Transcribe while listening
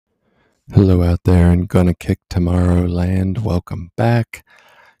Hello out there in Gonna Kick Tomorrow land. Welcome back.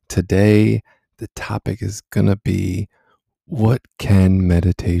 Today, the topic is gonna be what can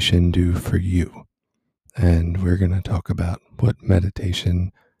meditation do for you? And we're gonna talk about what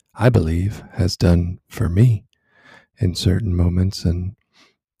meditation, I believe, has done for me in certain moments. And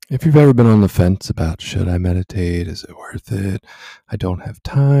if you've ever been on the fence about should I meditate? Is it worth it? I don't have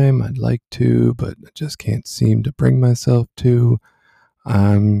time. I'd like to, but I just can't seem to bring myself to.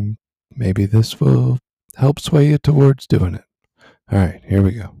 Maybe this will help sway you towards doing it. All right, here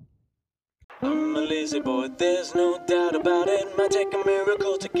we go. I'm a lazy boy, there's no doubt about it. Might take a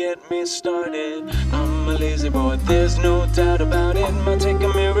miracle to get me started. I'm a lazy boy, there's no doubt about it. Might take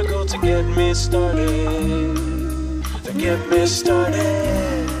a miracle to get me started. To get me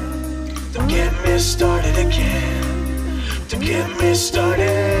started. To get me started again. To get me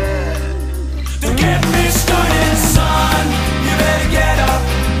started. To get me started, son. You better get up.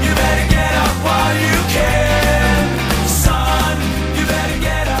 You better get up while you can. Son, you better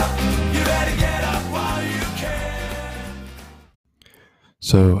get up. You better get up while you can.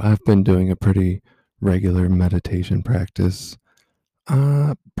 So, I've been doing a pretty regular meditation practice.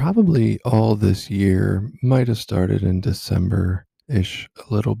 Probably all this year, might have started in December ish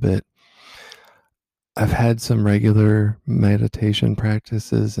a little bit. I've had some regular meditation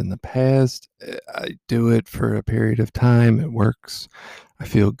practices in the past. I do it for a period of time. It works. I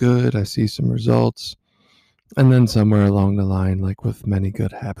feel good. I see some results. And then somewhere along the line, like with many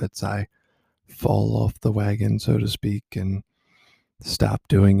good habits, I fall off the wagon, so to speak, and stop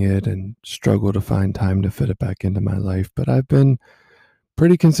doing it and struggle to find time to fit it back into my life. But I've been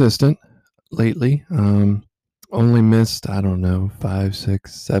pretty consistent lately. Only missed, I don't know, 5,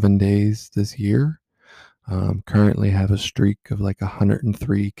 6, 7 days this year. Currently have a streak of like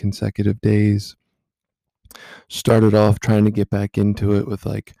 103 consecutive days. Started off trying to get back into it with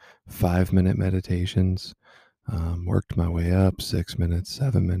like 5-minute meditations. Worked my way up 6 minutes,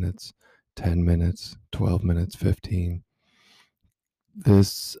 7 minutes, 10 minutes, 12 minutes, 15.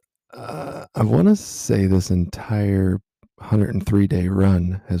 I want to say this entire 103-day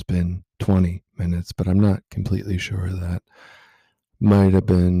run has been 20 minutes, but I'm not completely sure of that. Might have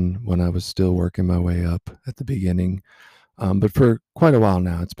been when I was still working my way up at the beginning. But for quite a while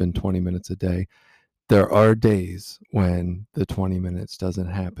now, it's been 20 minutes a day. There are days when the 20 minutes doesn't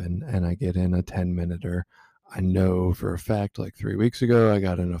happen and I get in a 10-minute. I know for a fact, like 3 weeks ago, I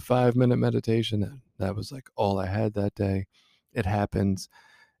got in a 5-minute meditation. And that was like all I had that day. It happens.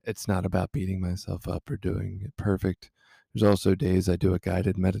 It's not about beating myself up or doing it perfect. There's also days I do a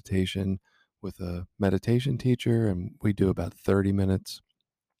guided meditation with a meditation teacher, and we do about 30 minutes.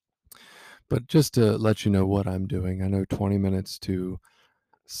 But just to let you know what I'm doing, I know 20 minutes to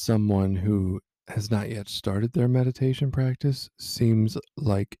someone who has not yet started their meditation practice seems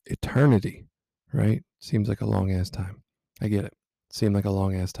like eternity, right? Seems like a long ass time. I get it. Seemed like a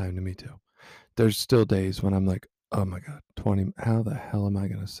long ass time to me too. There's still days when I'm like, oh my God, 20, how the hell am I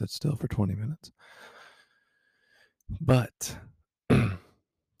going to sit still for 20 minutes? But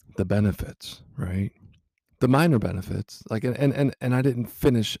the benefits, right? The minor benefits, like, and I didn't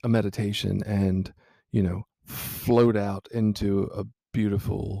finish a meditation and, float out into a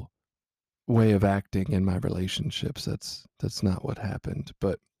beautiful way of acting in my relationships. That's not what happened.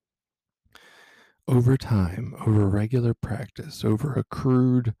 But over time, over regular practice, over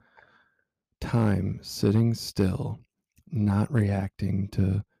accrued time sitting still, not reacting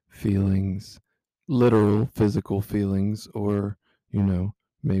to feelings, literal physical feelings, or, you know,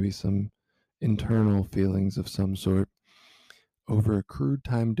 maybe some internal feelings of some sort, over accrued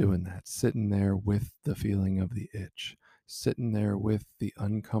time doing that, sitting there with the feeling of the itch, sitting there with the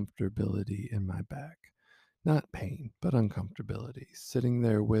uncomfortability in my back, not pain, but uncomfortability, sitting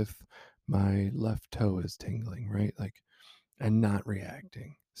there with my left toe is tingling, right? Like, and not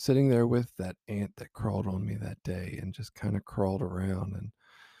reacting, sitting there with that ant that crawled on me that day and just kind of crawled around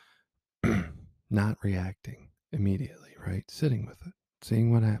and not reacting immediately, right? Sitting with it, seeing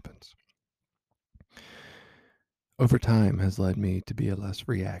what happens. Over time has led me to be a less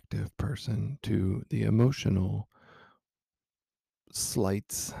reactive person to the emotional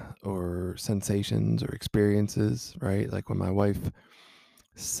slights or sensations or experiences, right? Like when my wife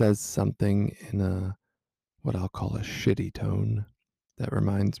says something in a what I'll call a shitty tone that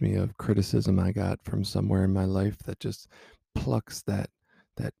reminds me of criticism I got from somewhere in my life that just plucks that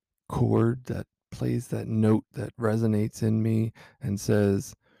chord that plays that note that resonates in me and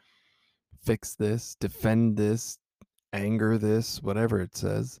says fix this, defend this, anger this, whatever it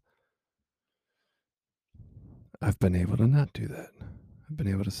says. I've been able to not do that. I've been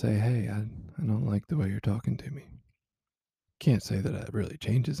able to say, hey, I don't like the way you're talking to me. can't say that it really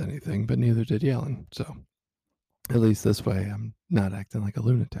changes anything, but neither did yelling. So at least this way, I'm not acting like a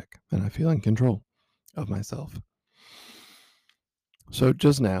lunatic and I feel in control of myself. So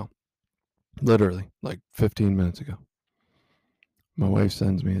just now, literally like 15 minutes ago, my wife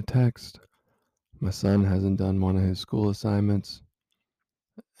sends me a text. My son hasn't done one of his school assignments.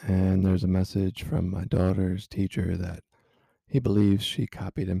 And there's a message from my daughter's teacher that he believes she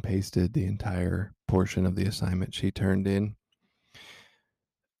copied and pasted the entire portion of the assignment she turned in.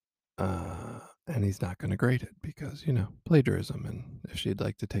 And he's not going to grade it because, plagiarism. And if she'd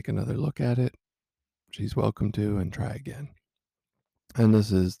like to take another look at it, she's welcome to and try again. And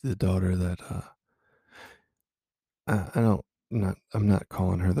this is the daughter that I'm not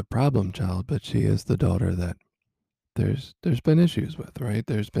calling her the problem child, but she is the daughter that there's been issues with, right?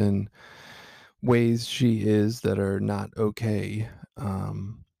 There's been ways she is that are not okay,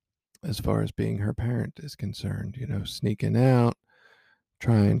 as far as being her parent is concerned, sneaking out,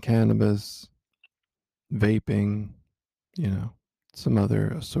 trying cannabis, vaping, you know, some other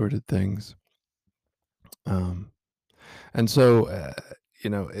assorted things. Um, and so,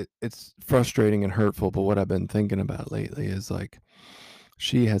 it's frustrating and hurtful. But what I've been thinking about lately is like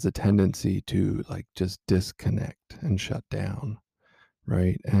she has a tendency to like just disconnect and shut down,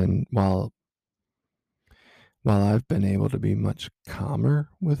 right? And while I've been able to be much calmer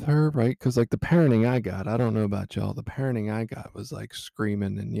with her, right? Because like the parenting I got, I don't know about y'all, the parenting I got was like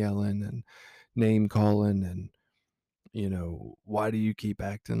screaming and yelling and name calling and why do you keep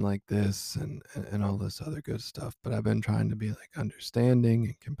acting like this and all this other good stuff. But I've been trying to be like understanding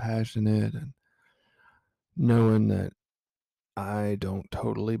and compassionate and knowing that I don't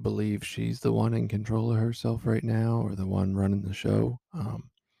totally believe she's the one in control of herself right now or the one running the show.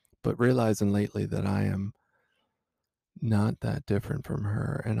 But realizing lately that I am not that different from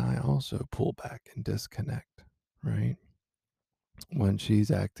her and I also pull back and disconnect, right? When she's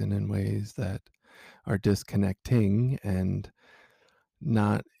acting in ways that are disconnecting and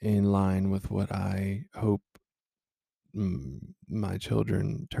not in line with what I hope my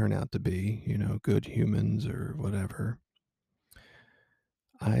children turn out to be, good humans or whatever.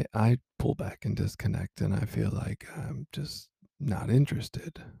 I pull back and disconnect, and I feel like I'm just not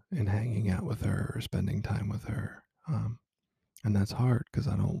interested in hanging out with her or spending time with her. And that's hard because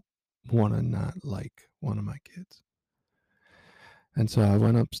I don't want to not like one of my kids. And so I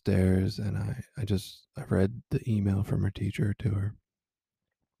went upstairs and I read the email from her teacher to her.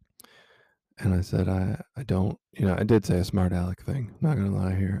 And I said, I don't, I did say a smart aleck thing. Not going to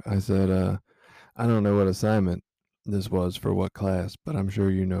lie here. I said, I don't know what assignment this was for what class, but I'm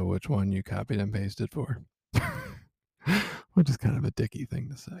sure you know which one you copied and pasted for. Which is kind of a dicky thing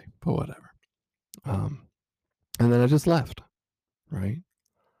to say, but whatever. And then I just left, right?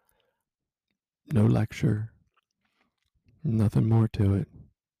 No lecture, nothing more to it.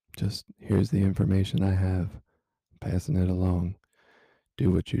 Just here's the information I have, passing it along.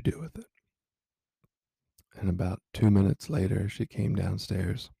 Do what you do with it. And about 2 minutes later, she came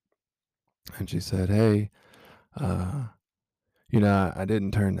downstairs and she said, "Hey, I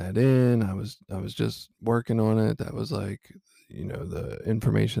didn't turn that in. I was just working on it. That was like, the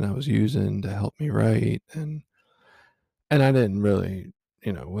information I was using to help me write, and I didn't really,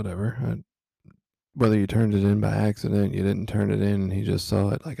 whatever. Whether you turned it in by accident, you didn't turn it in, and he just saw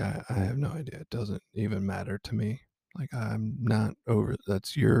it. Like I have no idea. It doesn't even matter to me. Like I'm not over.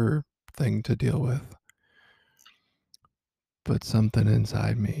 That's your thing to deal with." But something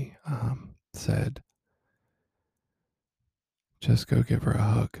inside me said, "Just go give her a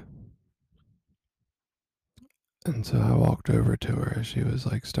hug." And so I walked over to her as she was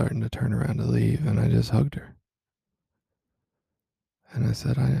like starting to turn around to leave, and I just hugged her. And I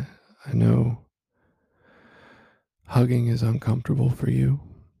said, I know hugging is uncomfortable for you,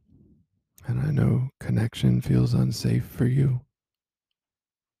 and I know connection feels unsafe for you,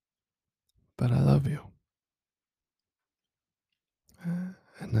 but I love you.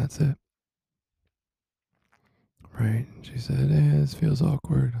 And that's it. Right? And she said, "Yeah, this feels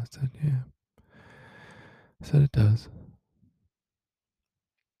awkward." I said, "Yeah." I said, "It does."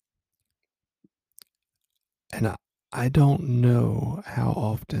 And I don't know how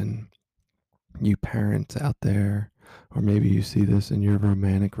often you parents out there, or maybe you see this in your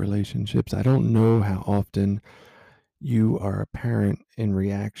romantic relationships. I don't know how often you are a parent in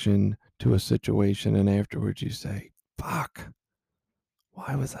reaction to a situation and afterwards you say, "Fuck,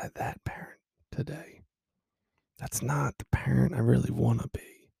 why was I that parent today? That's not the parent I really want to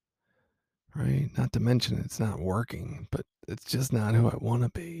be." Right? Not to mention it's not working, but it's just not who I want to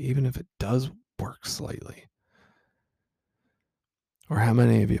be, even if it does work slightly. Or how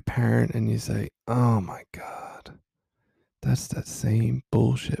many of you parent and you say, "Oh my God, That's that same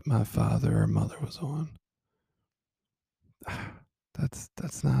bullshit my father or mother was on.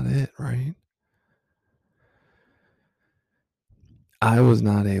 That's not it, right? I was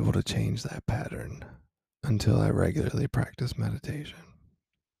not able to change that pattern until I regularly practiced meditation.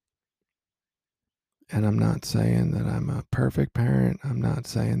 And I'm not saying that I'm a perfect parent. I'm not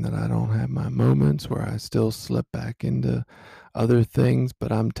saying that I don't have my moments where I still slip back into other things,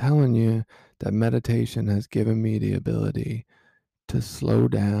 but I'm telling you that meditation has given me the ability to slow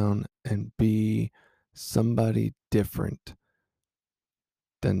down and be somebody different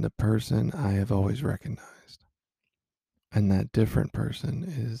than the person I have always recognized. And that different person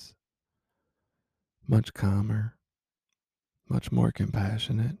is much calmer, much more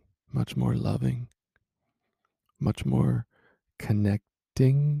compassionate, much more loving, much more connective.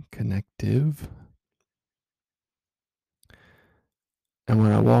 And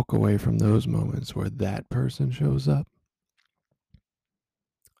when I walk away from those moments where that person shows up,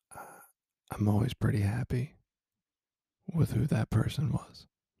 I'm always pretty happy with who that person was.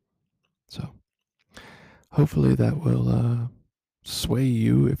 So hopefully that will sway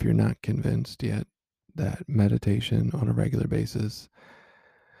you if you're not convinced yet that meditation on a regular basis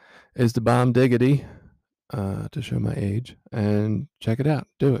is the bomb diggity, to show my age. And check it out.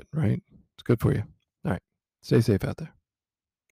 Do it, right? It's good for you. All right. Stay safe out there.